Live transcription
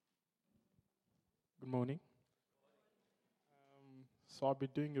Good morning. So I'll be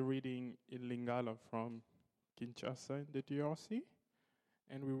doing a reading in Lingala from Kinshasa in the DRC,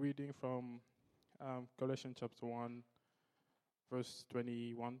 and we're reading from Colossians chapter 1, verse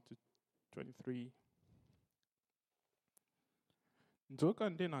 21 to 23.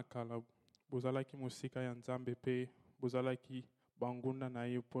 Nzokande na kala bozalaki mosika ya Nzambe pe bozalaki bangunda na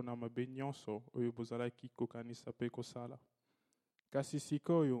ye mpona mabe nyonso oyo bozalaki kokanisa pe kosala. Kasi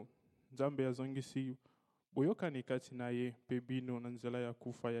sikoyo Nzambe azongisi boyokani kati na ye pe bino na nzela ya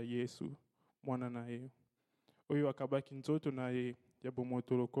kufa ya Yesu mwana na ye oyo akabaki nzoto na ye ya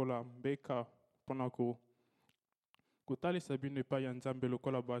bomoto lokola mbeka mpona kotalisa bino epai ya Nzambe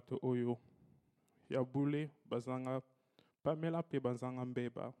lokola bato oyo ya bule bazanga pamela pe bazanga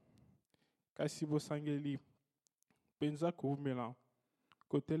mbeba. Kasi bosangeli penza koumela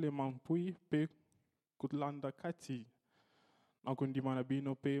kotelema mpui pe kolanda kati na kondima na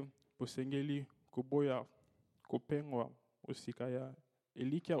bino pe bosengeli koboya kopengwa osika ya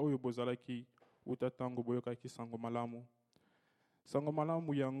elikia oyo bozalaki utatango boyokaki sango malamu. Sango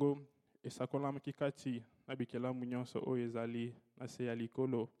malamu yango esakolamaki kati na bikelamu nyonso oyo ezali na se ya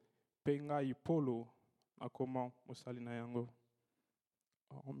likolo pe ngai Polo nakoma mosali na yango.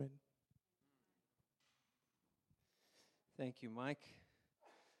 Amen. Thank you, Mike.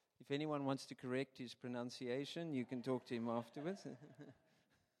 If anyone wants to correct his pronunciation, you can talk to him afterwards.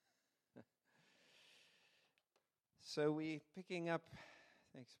 So we're picking up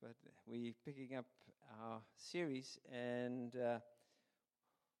our series, and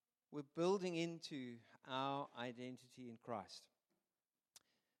we're building into our identity in Christ.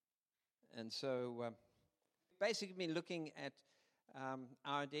 And so basically been looking at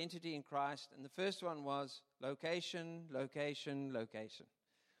our identity in Christ, and the first one was location, location, location.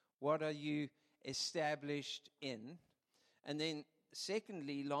 What are you established in? And then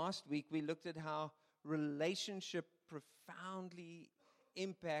secondly, last week we looked at how relationship profoundly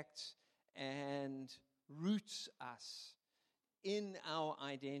impacts and roots us in our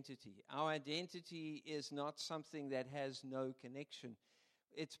identity. Our identity is not something that has no connection.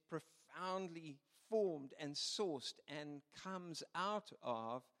 It's profoundly formed and sourced and comes out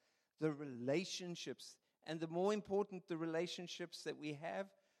of the relationships. And the more important the relationships that we have,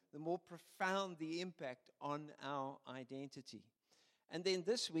 the more profound the impact on our identity. And then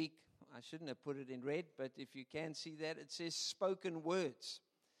this week, I shouldn't have put it in red, but if you can see that, it says spoken words.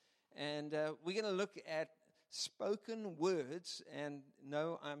 And we're going to look at spoken words. And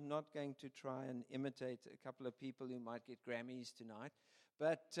no, I'm not going to try and imitate a couple of people who might get Grammys tonight.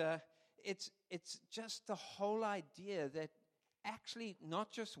 But it's just the whole idea that actually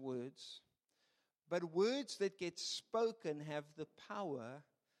not just words, but words that get spoken have the power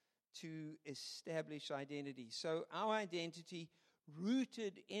to establish identity. So our identity,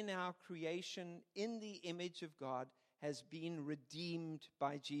 rooted in our creation in the image of God, has been redeemed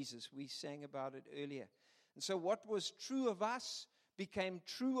by Jesus. We sang about it earlier. And so what was true of us became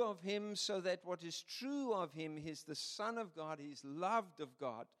true of him, so that what is true of him is the Son of God, he's loved of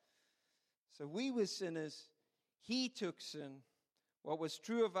God. So we were sinners, he took sin. What was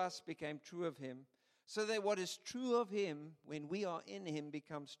true of us became true of him, so that what is true of him, when we are in him,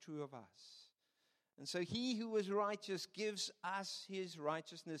 becomes true of us. And so he who was righteous gives us his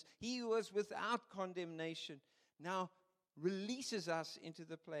righteousness. He who was without condemnation now releases us into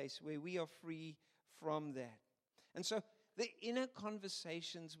the place where we are free from that. And so the inner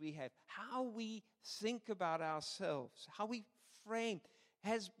conversations we have, how we think about ourselves, how we frame,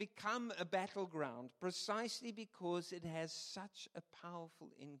 has become a battleground precisely because it has such a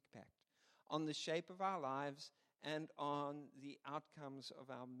powerful impact on the shape of our lives and on the outcomes of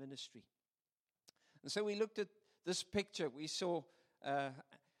our ministry. And so we looked at this picture. We saw a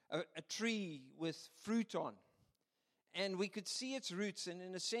tree with fruit on. And we could see its roots. And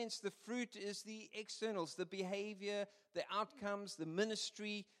in a sense, the fruit is the externals, the behavior, the outcomes, the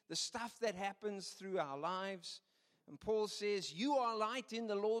ministry, the stuff that happens through our lives. And Paul says, you are light in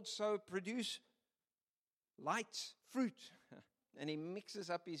the Lord, so produce light fruit. And he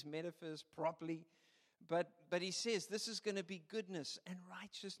mixes up his metaphors properly. But he says this is going to be goodness and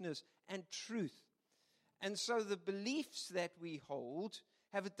righteousness and truth. And so the beliefs that we hold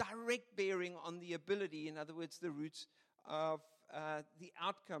have a direct bearing on the ability, in other words, the roots of the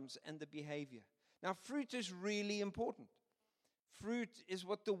outcomes and the behavior. Now, fruit is really important. Fruit is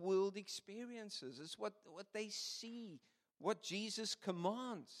what the world experiences. It's what they see, what Jesus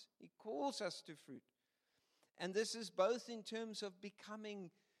commands. He calls us to fruit. And this is both in terms of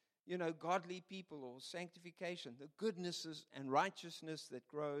becoming, godly people or sanctification, the goodnesses and righteousness that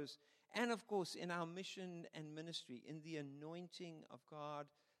grows, and of course in our mission and ministry, in the anointing of God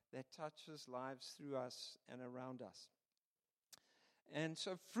that touches lives through us and around us. And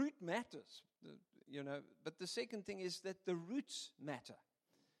so fruit matters, but the second thing is that the roots matter.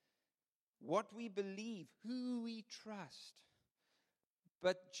 What we believe, who we trust.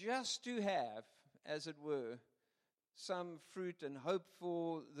 But just to have, as it were, some fruit and hope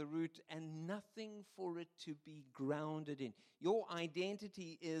for the root and nothing for it to be grounded in. Your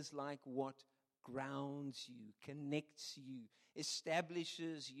identity is like what grounds you, connects you,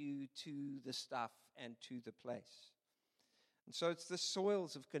 establishes you to the stuff and to the place. And so it's the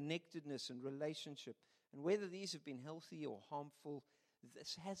soils of connectedness and relationship. And whether these have been healthy or harmful,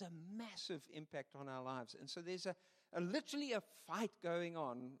 this has a massive impact on our lives. And so there's literally a fight going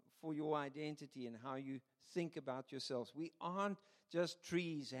on for your identity and how you think about yourselves. We aren't just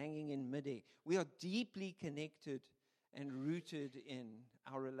trees hanging in midair. We are deeply connected and rooted in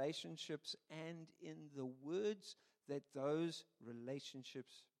our relationships and in the words that those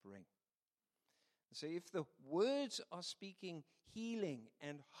relationships bring. So if the words are speaking healing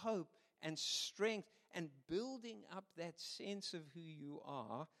and hope and strength and building up that sense of who you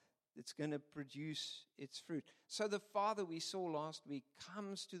are, it's going to produce its fruit. So the Father we saw last week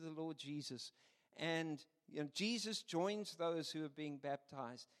comes to the Lord Jesus, and Jesus joins those who are being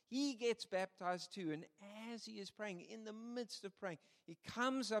baptized. He gets baptized too, and as he is praying, in the midst of praying, he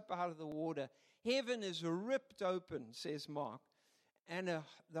comes up out of the water. Heaven is ripped open, says Mark, and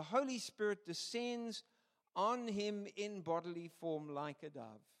the Holy Spirit descends on him in bodily form like a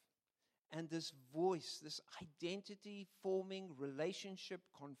dove. And this voice, this identity-forming,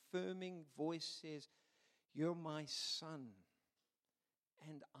 relationship-confirming voice says, "You're my son,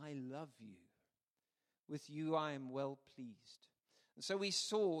 and I love you. With you I am well pleased." And so we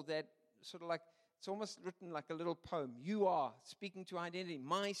saw that sort of like, it's almost written like a little poem. You are, speaking to identity,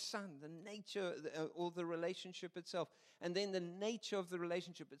 my son, the nature or the relationship itself. And then the nature of the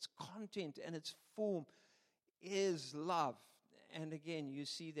relationship, its content and its form is love. And again, you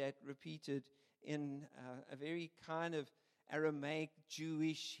see that repeated in a very kind of Aramaic,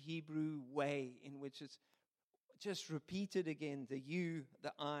 Jewish, Hebrew way in which it's just repeated again, the you,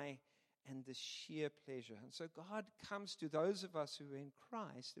 the I, and the sheer pleasure. And so God comes to those of us who are in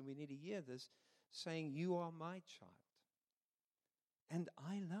Christ, and we need to hear this, saying, "You are my child, and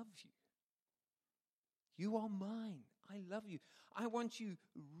I love you. You are mine. I love you. I want you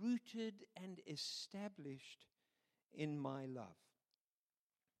rooted and established in my love."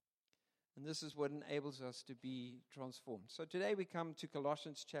 And this is what enables us to be transformed. So today we come to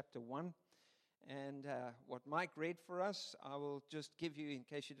Colossians chapter 1. And what Mike read for us, I will just give you in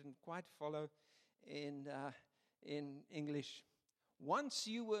case you didn't quite follow in English. Once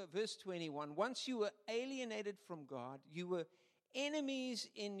you were, verse 21, once you were alienated from God, you were enemies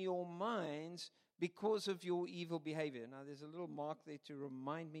in your minds because of your evil behavior. Now there's a little mark there to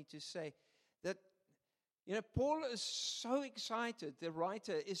remind me to say that, Paul is so excited, the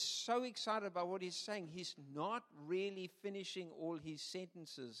writer is so excited about what he's saying, he's not really finishing all his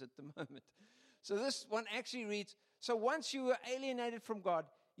sentences at the moment. So this one actually reads, so once you were alienated from God,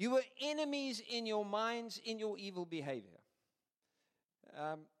 you were enemies in your minds, in your evil behavior.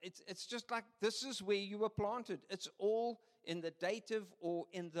 It's just like this is where you were planted. It's all in the dative or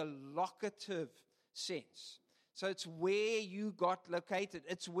in the locative sense. So it's where you got located.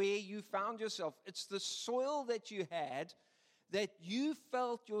 It's where you found yourself. It's the soil that you had, that you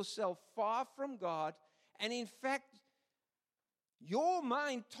felt yourself far from God. And in fact, your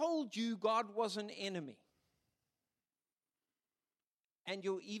mind told you God was an enemy. And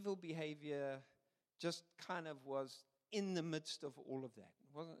your evil behavior just kind of was in the midst of all of that.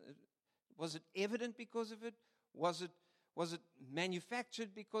 Was it evident because of it? Was it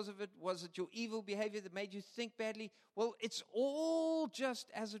manufactured because of it? Was it your evil behavior that made you think badly? Well, it's all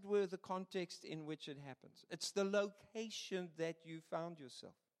just, as it were, the context in which it happens. It's the location that you found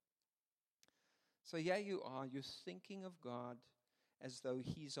yourself. So here you are, you're thinking of God as though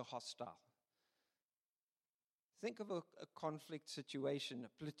he's a hostile. Think of a conflict situation. A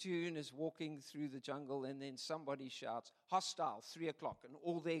platoon is walking through the jungle and then somebody shouts, "Hostile, 3 o'clock," and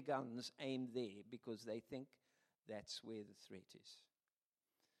all their guns aim there because they think that's where the threat is.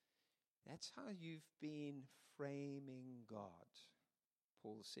 That's how you've been framing God,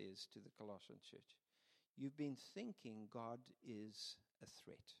 Paul says to the Colossian church. You've been thinking God is a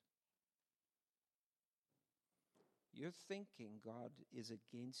threat. You're thinking God is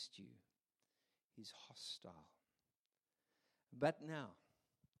against you. He's hostile. But now,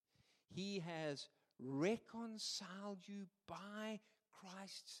 he has reconciled you by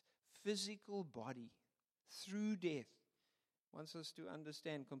Christ's physical body through death wants us to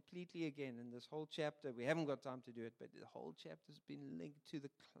understand completely again in this whole chapter. We haven't got time to do it, but the whole chapter has been linked to the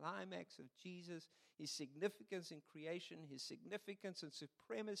climax of Jesus, his significance in creation, his significance and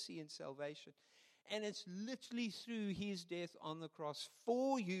supremacy in salvation. And it's literally through his death on the cross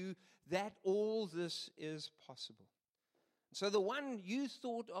for you that all this is possible. So the one you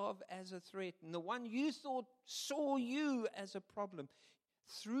thought of as a threat and the one you thought saw you as a problem,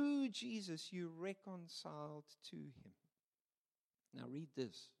 through Jesus you reconciled to him. Now read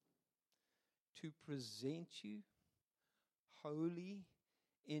this. To present you holy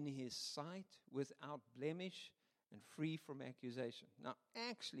in his sight, without blemish and free from accusation. Now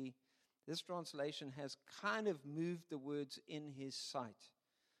actually, this translation has kind of moved the words in his sight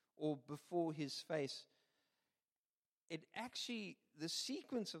or before his face. It actually, the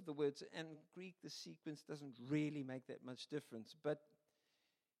sequence of the words, and Greek, the sequence doesn't really make that much difference, but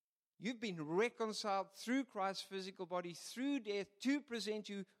you've been reconciled through Christ's physical body, through death, to present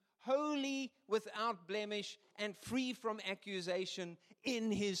you holy, without blemish, and free from accusation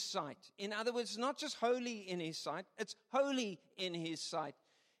in his sight. In other words, not just holy in his sight, it's holy in his sight.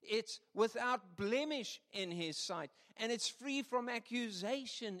 It's without blemish in his sight. And it's free from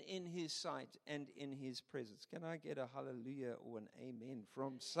accusation in his sight and in his presence. Can I get a hallelujah or an amen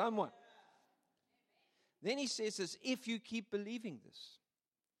from someone? Then he says this, if you keep believing this.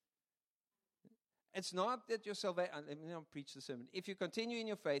 It's not that your salvation, let me not preach the sermon. If you continue in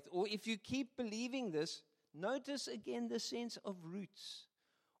your faith, or if you keep believing this, notice again the sense of roots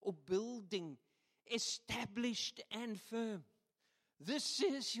or building, established and firm. This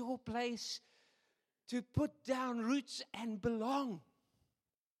is your place to put down roots and belong.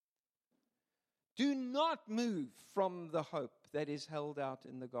 Do not move from the hope that is held out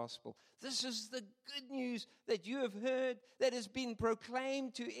in the gospel. This is the good news that you have heard, that has been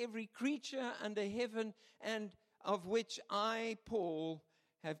proclaimed to every creature under heaven, and of which I, Paul,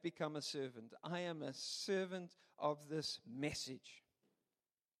 have become a servant. I am a servant of this message.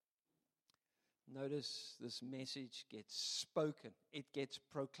 Notice this message gets spoken. It gets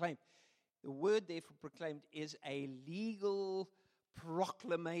proclaimed. The word, therefore, proclaimed is a legal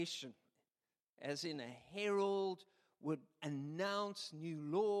proclamation, as in a herald would announce new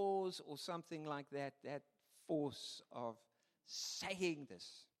laws or something like that, that force of saying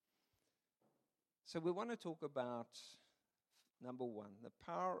this. So we want to talk about, number one, the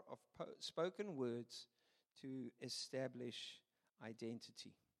power of spoken words to establish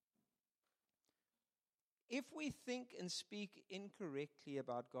identity. If we think and speak incorrectly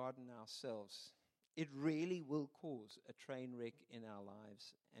about God and ourselves, it really will cause a train wreck in our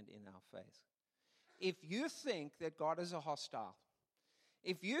lives and in our faith. If you think that God is a hostile,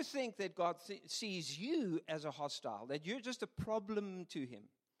 if you think that God sees you as a hostile, that you're just a problem to him,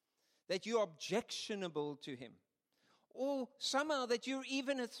 that you're objectionable to him, or somehow that you're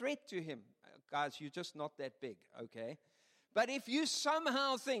even a threat to him, guys, you're just not that big, okay? But if you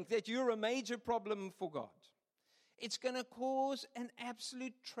somehow think that you're a major problem for God, it's going to cause an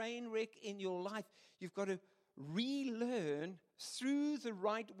absolute train wreck in your life. You've got to relearn through the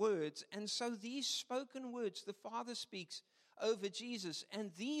right words. And so these spoken words, the Father speaks over Jesus,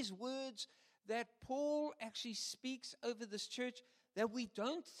 and these words that Paul actually speaks over this church that we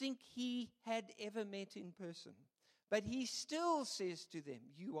don't think he had ever met in person. But he still says to them,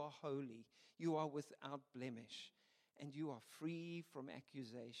 you are holy, you are without blemish, and you are free from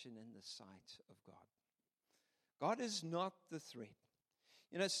accusation in the sight of God. God is not the threat.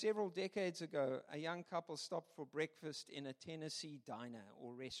 You know, several decades ago, a young couple stopped for breakfast in a Tennessee diner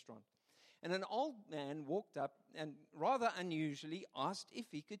or restaurant. And an old man walked up and rather unusually asked if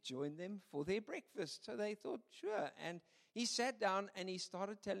he could join them for their breakfast. So they thought, sure. And he sat down and he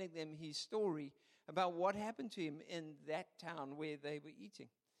started telling them his story about what happened to him in that town where they were eating.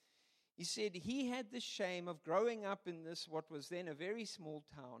 He said he had the shame of growing up in this, what was then a very small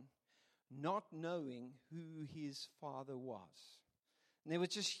town, not knowing who his father was. And there was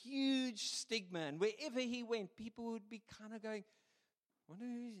just huge stigma, and wherever he went, people would be kind of going, I wonder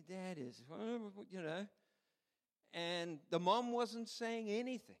who his dad is, you know. And the mom wasn't saying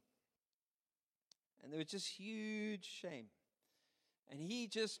anything. And there was just huge shame. And he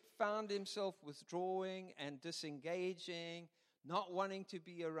just found himself withdrawing and disengaging, not wanting to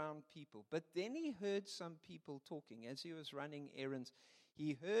be around people. But then he heard some people talking. As he was running errands,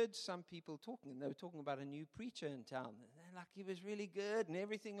 he heard some people talking, and they were talking about a new preacher in town. And like he was really good and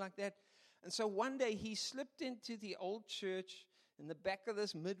everything like that. And so one day he slipped into the old church in the back of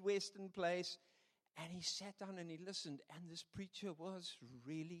this Midwestern place, and he sat down and he listened, and this preacher was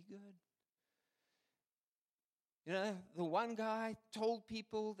really good. You know, the one guy told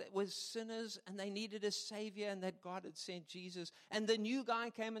people that were sinners and they needed a savior and that God had sent Jesus. And the new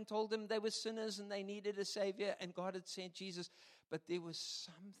guy came and told them they were sinners and they needed a savior and God had sent Jesus. But there was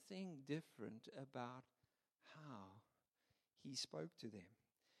something different about how he spoke to them.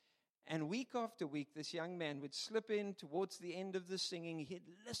 And week after week, this young man would slip in towards the end of the singing. He'd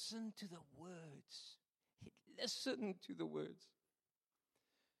listen to the words. He'd listen to the words.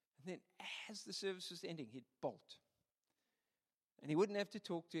 And then as the service was ending, he'd bolt. And he wouldn't have to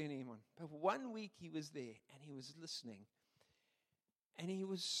talk to anyone. But one week he was there and he was listening. And he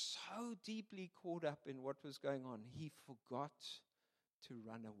was so deeply caught up in what was going on, he forgot to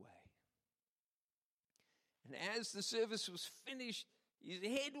run away. And as the service was finished, his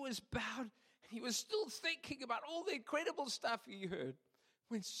head was bowed. He was still thinking about all the incredible stuff he heard.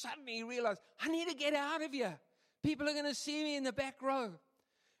 When suddenly he realized, I need to get out of here. People are going to see me in the back row.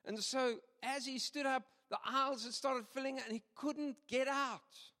 And so as he stood up, the aisles had started filling and he couldn't get out.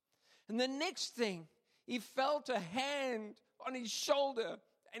 And the next thing, he felt a hand on his shoulder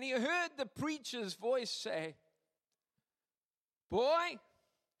and he heard the preacher's voice say, boy,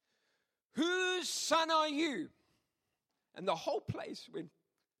 whose son are you? And the whole place went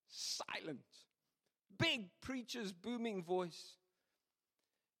silent. Big preacher's booming voice.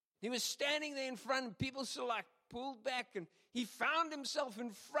 He was standing there in front and people sort of like pulled back and he found himself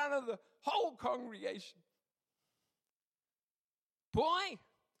in front of the whole congregation. Boy,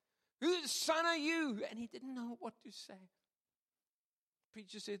 whose son are you? And he didn't know what to say. The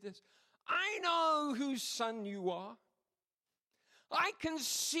preacher said this, I know whose son you are. I can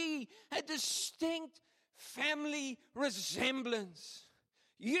see a distinct family resemblance.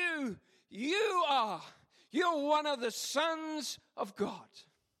 You're one of the sons of God.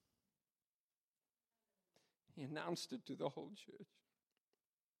 He announced it to the whole church.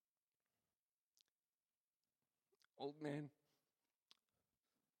 Old man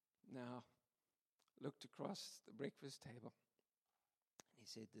now looked across the breakfast table and he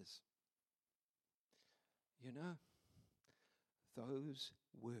said this, you know, those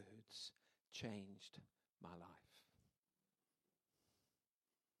words changed my life.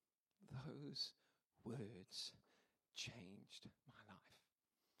 Those words changed my life.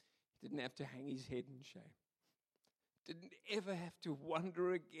 He didn't have to hang his head in shame. Didn't ever have to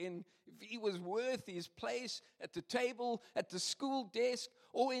wonder again if he was worth his place at the table, at the school desk,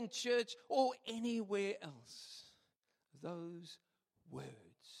 or in church, or anywhere else. Those words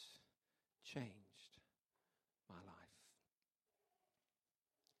changed my life.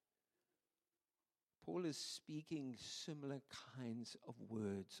 Paul is speaking similar kinds of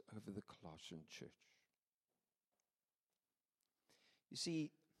words over the Colossian church. You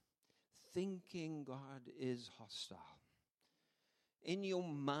see, thinking God is hostile in your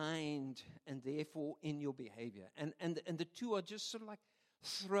mind and therefore in your behavior. And the two are just sort of like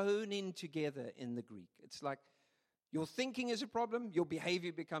thrown in together in the Greek. It's like your thinking is a problem, your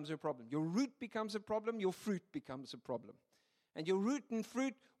behavior becomes a problem. Your root becomes a problem, your fruit becomes a problem. And your root and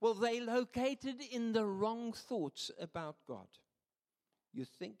fruit, well, they located in the wrong thoughts about God. Your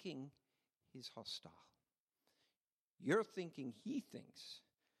thinking is hostile. You're thinking he thinks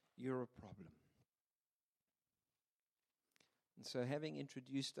you're a problem. And so having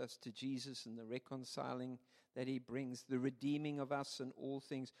introduced us to Jesus and the reconciling that he brings, the redeeming of us and all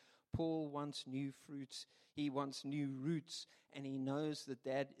things, Paul wants new fruits, he wants new roots, and he knows that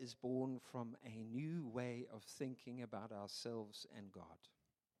that is born from a new way of thinking about ourselves and God.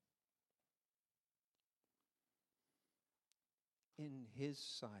 In his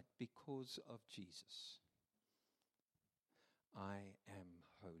sight, because of Jesus, I am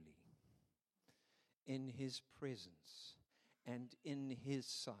holy. In his presence and in his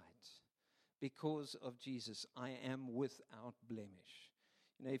sight, because of Jesus, I am without blemish.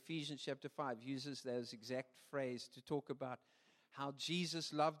 You know, Ephesians chapter 5 uses those exact phrase to talk about how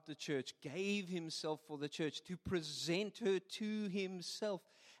Jesus loved the church, gave himself for the church to present her to himself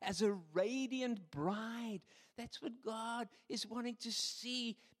as a radiant bride. That's what God is wanting to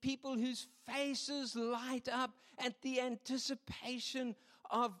see. People whose faces light up at the anticipation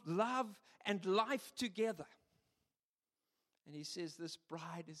of love and life together. And he says this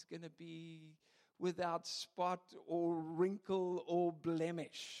bride is going to be without spot or wrinkle or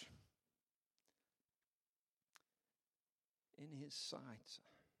blemish. In his sight,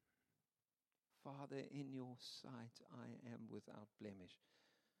 Father, in your sight, I am without blemish.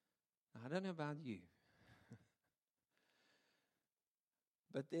 Now, I don't know about you,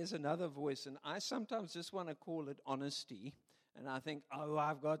 but there's another voice, and I sometimes just want to call it honesty. And I think, oh,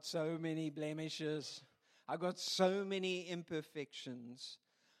 I've got so many blemishes. I've got so many imperfections.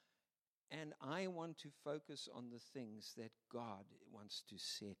 And I want to focus on the things that God wants to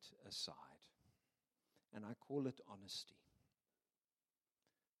set aside. And I call it honesty.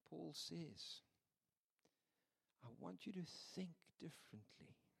 Paul says, I want you to think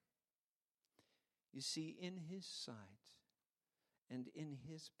differently. You see, in his sight and in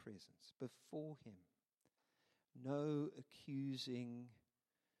his presence, before him, no accusing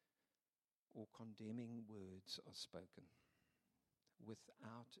or condemning words are spoken.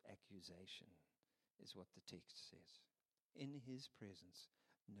 Without accusation is what the text says. In his presence,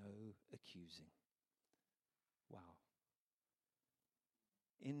 no accusing. Wow.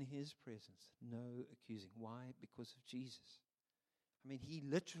 In his presence, no accusing. Why? Because of Jesus. I mean, he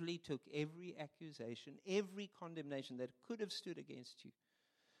literally took every accusation, every condemnation that could have stood against you.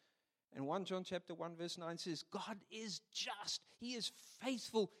 And 1 John chapter 1 verse 9 says, God is just. He is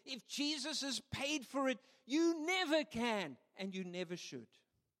faithful. If Jesus has paid for it, you never can and you never should.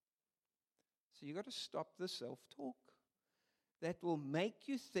 So you've got to stop the self-talk that will make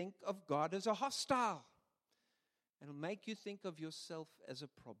you think of God as a hostile. And it'll make you think of yourself as a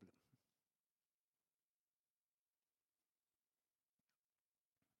problem.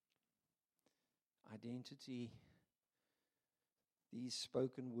 Identity. These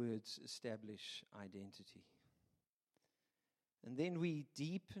spoken words establish identity. And then we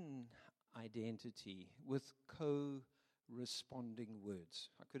deepen identity with co-responding words.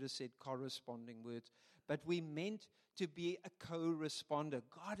 I could have said corresponding words, but we meant to be a co-responder.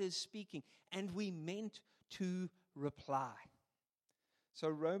 God is speaking, and we meant to reply. So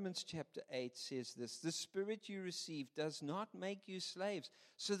Romans chapter 8 says this, the Spirit you receive does not make you slaves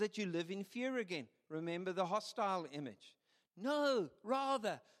so that you live in fear again. Remember the hostile image. No,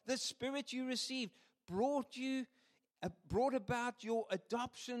 rather, the Spirit you received brought about your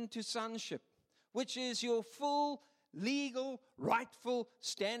adoption to sonship, which is your full, legal, rightful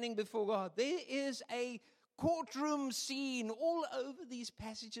standing before God. There is a courtroom scene all over these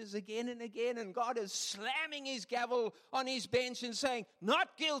passages again and again, and God is slamming his gavel on his bench and saying,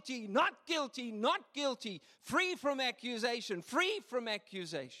 not guilty, not guilty, not guilty, free from accusation, free from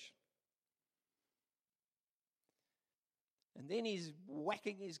accusation. And then he's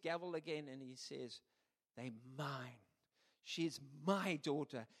whacking his gavel again and he says, they're mine. She's my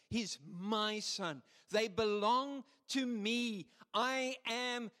daughter. He's my son. They belong to me. I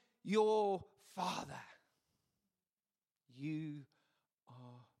am your father. You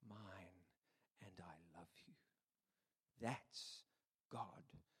are mine and I love you. That's God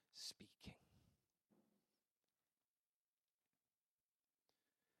speaking.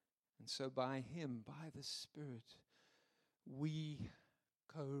 And so by him, by the Spirit, we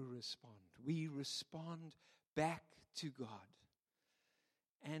co-respond. We respond back to God.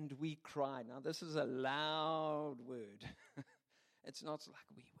 And we cry. Now, this is a loud word. It's not like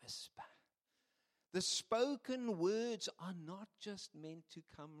we whisper. The spoken words are not just meant to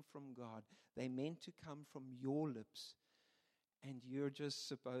come from God. They're meant to come from your lips. And you're just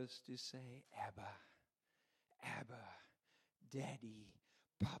supposed to say, Abba, Abba, Daddy,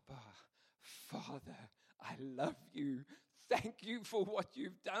 Papa, Father, I love you. Thank you for what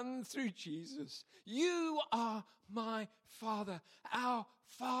you've done through Jesus. You are my Father, our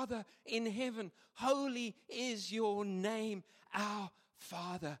Father in heaven. Holy is your name, our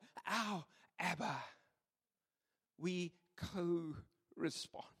Father, our Abba. We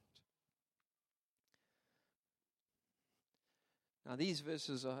co-respond. Now, these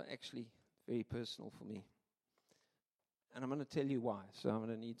verses are actually very personal for me. And I'm going to tell you why. So I'm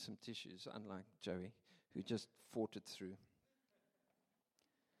going to need some tissues, unlike Joey, who just fought it through.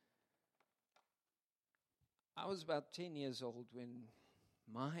 I was about 10 years old when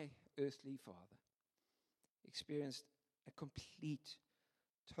my earthly father experienced a complete,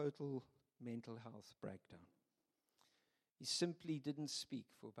 total mental health breakdown. He simply didn't speak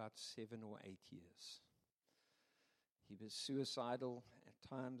for about 7 or 8 years. He was suicidal, at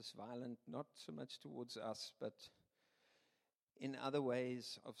times violent, not so much towards us, but in other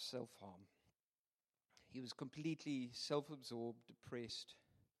ways of self-harm. He was completely self-absorbed, depressed.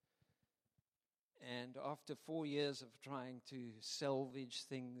 And after 4 years of trying to salvage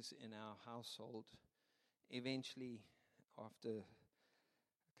things in our household, eventually, after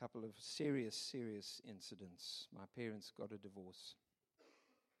a couple of serious incidents, my parents got a divorce.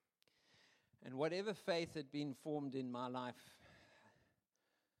 And whatever faith had been formed in my life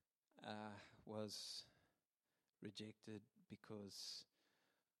was rejected because,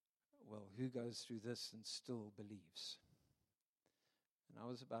 well, who goes through this and still believes? And I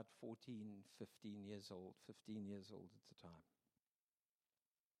was about 15 years old at the time.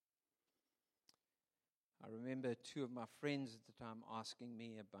 I remember two of my friends at the time asking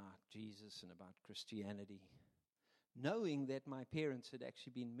me about Jesus and about Christianity, knowing that my parents had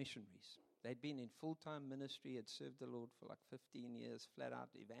actually been missionaries. They'd been in full-time ministry, had served the Lord for like 15 years, flat-out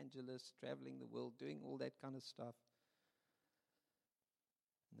evangelists, traveling the world, doing all that kind of stuff.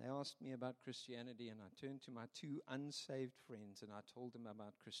 And they asked me about Christianity, and I turned to my two unsaved friends, and I told them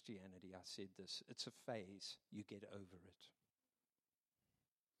about Christianity. I said this, it's a phase, you get over it.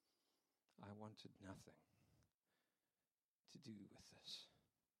 I wanted nothing to do with this.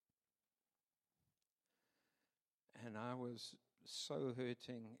 And I was so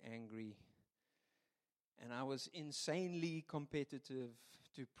hurting, angry, and I was insanely competitive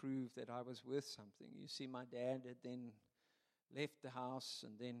to prove that I was worth something. You see, my dad had then left the house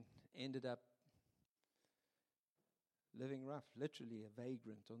and then ended up living rough, literally a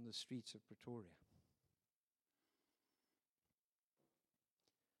vagrant on the streets of Pretoria.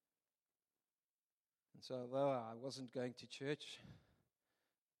 And so although I wasn't going to church,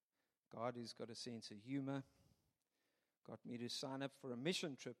 God, who's got a sense of humor, got me to sign up for a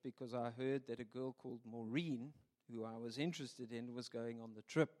mission trip because I heard that a girl called Maureen, who I was interested in, was going on the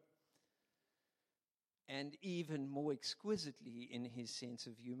trip. And even more exquisitely in his sense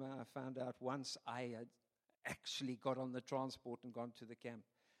of humor, I found out once I had actually got on the transport and gone to the camp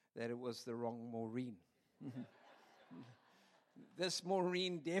that it was the wrong Maureen. This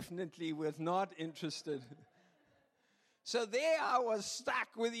Maureen definitely was not interested. So there I was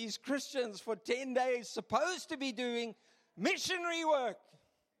stuck with these Christians for 10 days, supposed to be doing missionary work.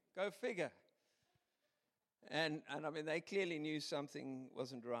 Go figure. And I mean, they clearly knew something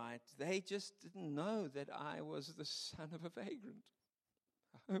wasn't right. They just didn't know that I was the son of a vagrant,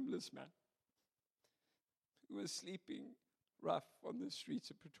 a homeless man who was sleeping rough on the streets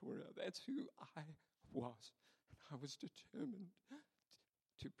of Pretoria. That's who I was. And I was determined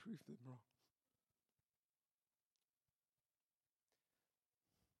to prove them wrong.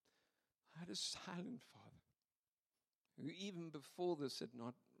 I had a silent father who even before this had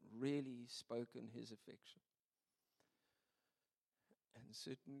not really spoken his affection. And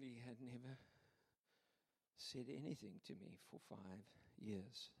certainly had never said anything to me for 5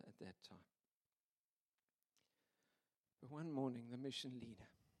 years at that time. But one morning, the mission leader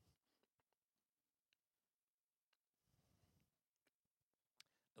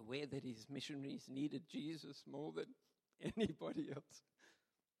aware that his missionaries needed Jesus more than anybody else,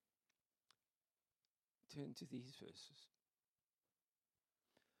 turned to these verses.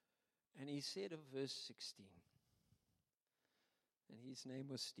 And he said of verse 16, and his name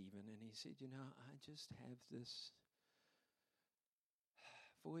was Stephen, and he said, I just have this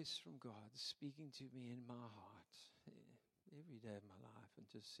voice from God speaking to me in my heart every day of my life, and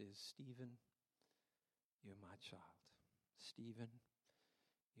just says, Stephen, you're my child. Stephen,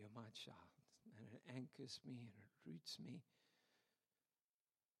 you're my child. And it anchors me and it roots me.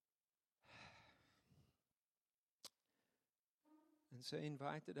 And so he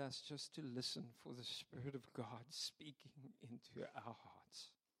invited us just to listen for the Spirit of God speaking into our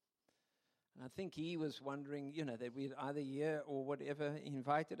hearts. And I think he was wondering, that we'd either hear or whatever. He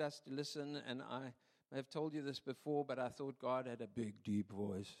invited us to listen, and I may have told you this before, but I thought God had a big, deep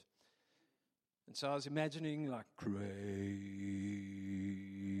voice. And so I was imagining like, Craig,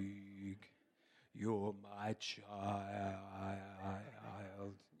 you're my child.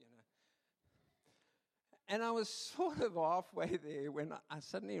 And I was sort of halfway there when I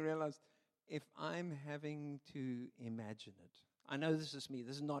suddenly realized if I'm having to imagine it. I know this is me.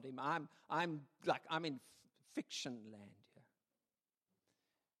 This is not him. I'm in fiction land here.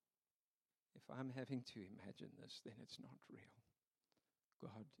 If I'm having to imagine this, then it's not real.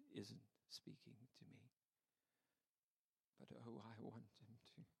 God isn't speaking to me. But I want him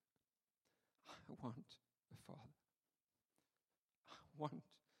to. I want a father. I want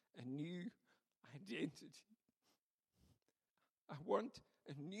a new identity. I want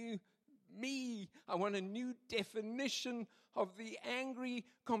a new me. I want a new definition of the angry,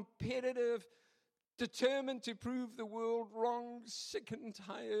 competitive, determined to prove the world wrong, sick and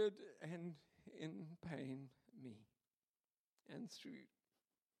tired, and in pain me. And through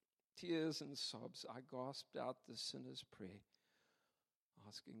tears and sobs, I gasped out the sinner's prayer,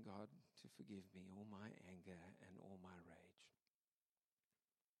 asking God to forgive me all my anger and all my rage.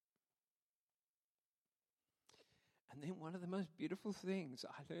 And then one of the most beautiful things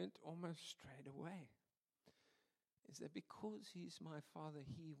I learned almost straight away is that because he's my father,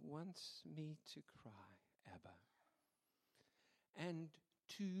 he wants me to cry, Abba, and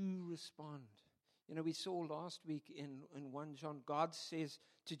to respond. We saw last week in 1 John, God says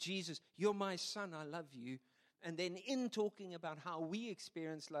to Jesus, you're my son, I love you. And then in talking about how we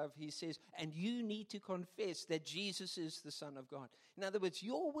experience love, he says, and you need to confess that Jesus is the Son of God. In other words,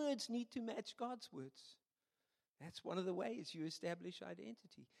 your words need to match God's words. That's one of the ways you establish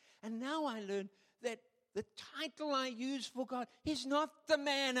identity. And now I learn that the title I use for God, he's not the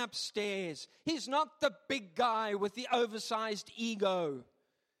man upstairs. He's not the big guy with the oversized ego.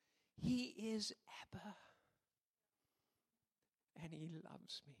 He is Abba. And he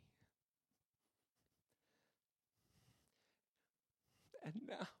loves me. And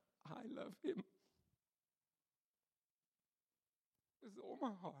now I love him with all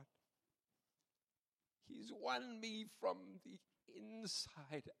my heart. He's won me from the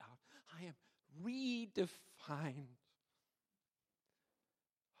inside out. I am redefined,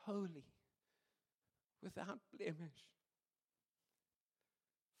 holy, without blemish,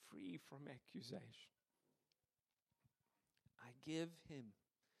 free from accusation. I give him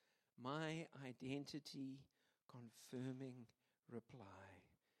my identity confirming reply.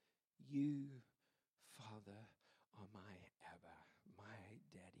 You, Father, are my Abba, my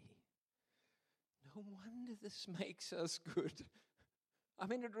Daddy. No wonder this makes us good. I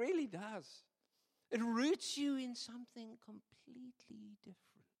mean, it really does. It roots you in something completely different.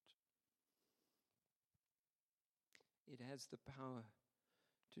 It has the power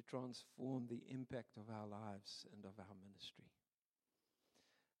to transform the impact of our lives and of our ministry.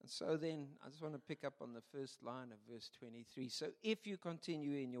 And so then, I just want to pick up on the first line of verse 23. So if you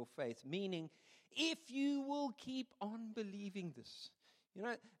continue in your faith, meaning if you will keep on believing this. You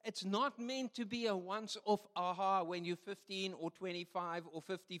know, it's not meant to be a once-off aha when you're 15 or 25 or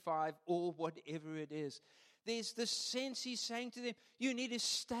 55 or whatever it is. There's this sense he's saying to them, you need to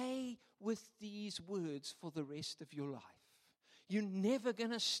stay with these words for the rest of your life. You're never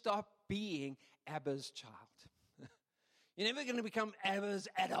going to stop being Abba's child. You're never going to become Abba's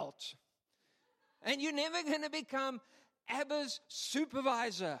adult. And you're never going to become Abba's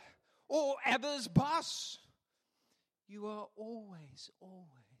supervisor or Abba's boss. You are always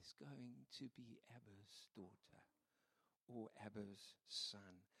going to be Abba's daughter or Abba's son.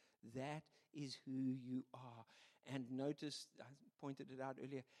 That is who you are. And notice, I pointed it out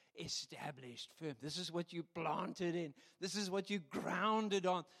earlier, established firm. This is what you planted in. This is what you grounded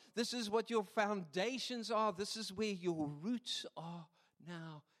on. This is what your foundations are. This is where your roots are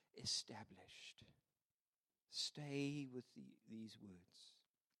now established. Stay with these words.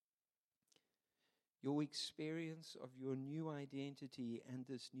 Your experience of your new identity and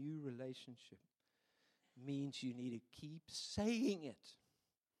this new relationship means you need to keep saying it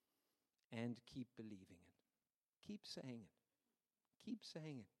and keep believing it. Keep saying it. Keep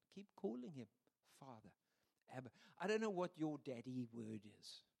saying it. Keep calling him Father, Abba. I don't know what your daddy word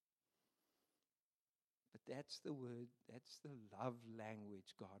is, but that's the word, that's the love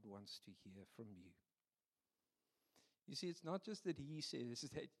language God wants to hear from you. You see, it's not just that he says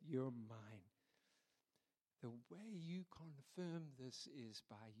that you're mine. The way you confirm this is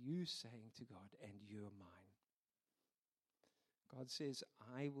by you saying to God, and you're mine. God says,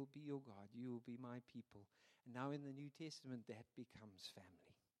 I will be your God, you will be my people. And now in the New Testament, that becomes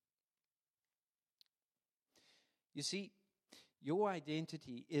family. You see, your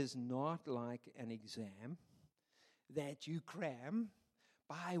identity is not like an exam that you cram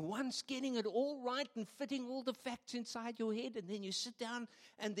by once getting it all right and fitting all the facts inside your head, and then you sit down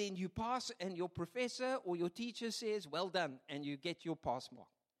and then you pass, and your professor or your teacher says, well done, and you get your pass mark.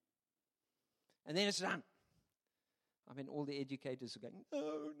 And then it's done. I mean, all the educators are going,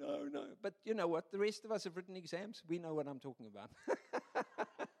 no. But you know what? The rest of us have written exams. We know what I'm talking about.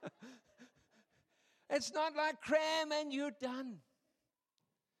 It's not like cram and you're done.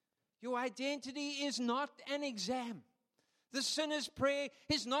 Your identity is not an exam. The sinner's prayer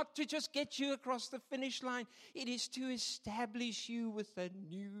is not to just get you across the finish line. It is to establish you with a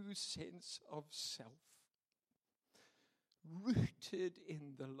new sense of self. Rooted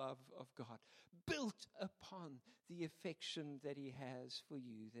in the love of God. Built upon the affection that he has for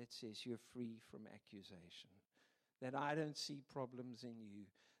you that says you're free from accusation. That I don't see problems in you.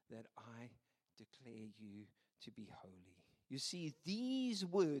 That I declare you to be holy. You see, these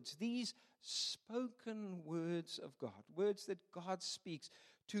words, these spoken words of God, words that God speaks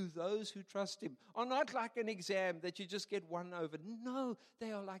to those who trust him, are not like an exam that you just get one over. No,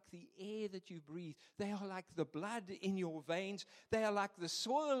 they are like the air that you breathe. They are like the blood in your veins. They are like the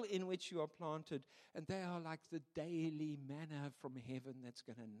soil in which you are planted. And they are like the daily manna from heaven that's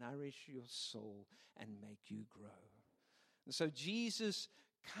going to nourish your soul and make you grow. And so Jesus,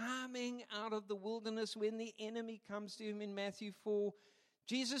 coming out of the wilderness when the enemy comes to him in Matthew 4,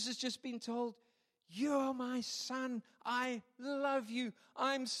 Jesus has just been told, you're my son. I love you.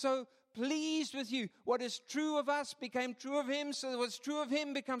 I'm so pleased with you. What is true of us became true of him, so what's true of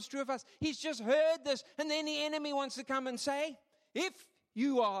him becomes true of us. He's just heard this, and then the enemy wants to come and say, if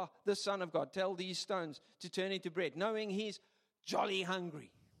you are the Son of God, tell these stones to turn into bread, knowing he's jolly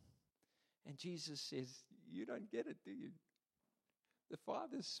hungry. And Jesus says, you don't get it, do you? The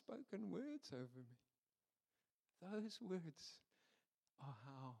Father's spoken words over me. Those words are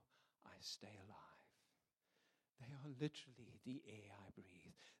how I stay alive. They are literally the air I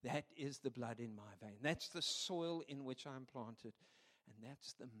breathe. That is the blood in my vein. That's the soil in which I'm planted. And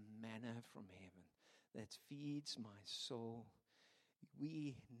that's the manna from heaven that feeds my soul.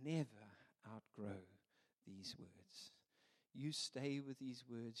 We never outgrow these words. You stay with these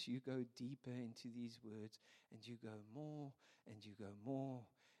words. You go deeper into these words. And you go more, and you go more,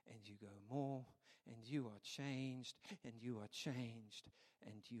 and you go more. And you are changed, and you are changed,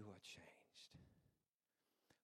 and you are changed.